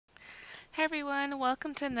Hey everyone,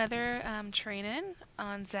 welcome to another training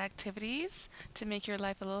on Zactivities to make your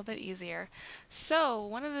life a little bit easier. So,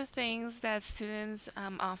 one of the things that students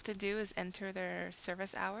often do is enter their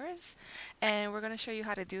service hours, and we're going to show you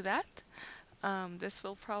how to do that. This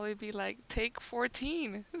will probably be like take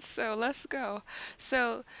 14, so let's go.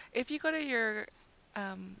 So, if you go to your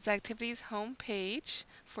Zactivities homepage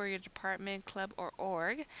for your department, club, or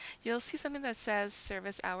org, you'll see something that says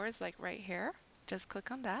service hours, like right here. Just click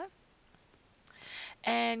on that.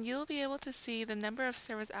 And you'll be able to see the number of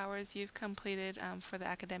service hours you've completed for the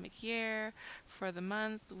academic year, for the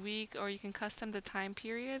month, week, or you can custom the time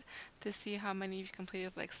period to see how many you've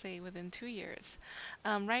completed, like say within 2 years.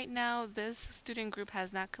 Right now, this student group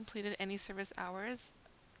has not completed any service hours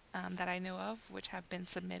that I know of, which have been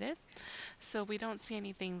submitted, so we don't see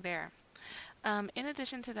anything there. In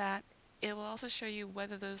addition to that, it will also show you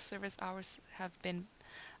whether those service hours have been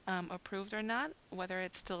approved or not, whether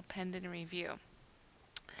it's still pending review.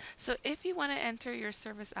 So if you want to enter your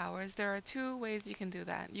service hours, there are two ways you can do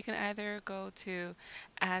that. You can either go to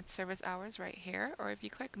add service hours right here, or if you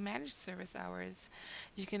click manage service hours,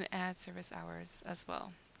 you can add service hours as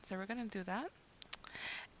well. So we're going to do that.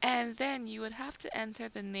 And then you would have to enter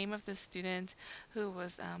the name of the student who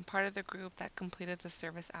was part of the group that completed the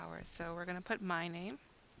service hours. So we're going to put my name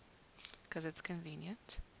because it's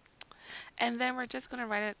convenient. And then we're just going to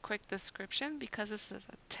write a quick description because this is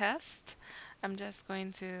a test. I'm just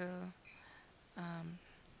going to um,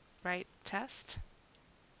 write test,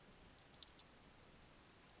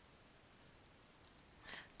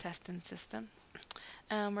 test and system.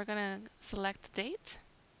 We're going to select date,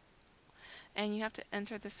 and you have to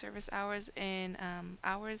enter the service hours in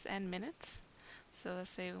hours and minutes. So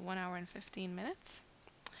let's say 1 hour and 15 minutes.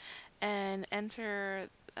 And enter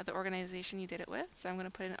the organization you did it with. So I'm going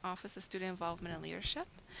to put in Office of Student Involvement and Leadership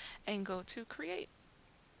and go to create.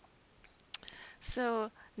 So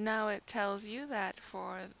now it tells you that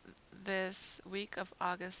for this week of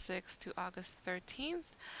August 6th to August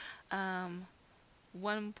 13th,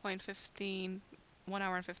 1.15 1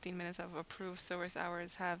 hour and 15 minutes of approved service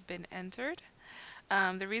hours have been entered.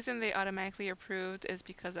 The reason they automatically approved is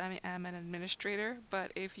because I am an administrator,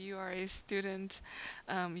 but if you are a student,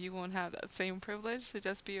 you won't have that same privilege, so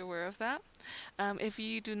just be aware of that. If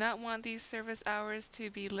you do not want these service hours to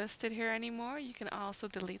be listed here anymore, you can also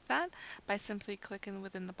delete that by simply clicking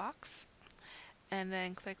within the box and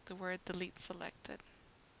then click the word delete selected,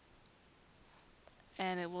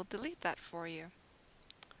 and it will delete that for you.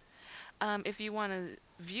 If you want to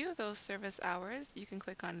view those service hours, you can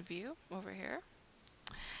click on view over here,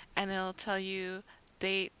 and it'll tell you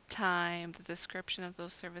date, time, the description of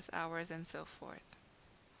those service hours, and so forth.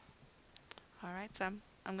 Alright, so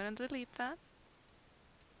I'm going to delete that.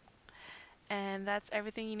 And that's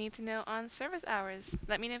everything you need to know on service hours.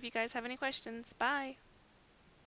 Let me know if you guys have any questions. Bye!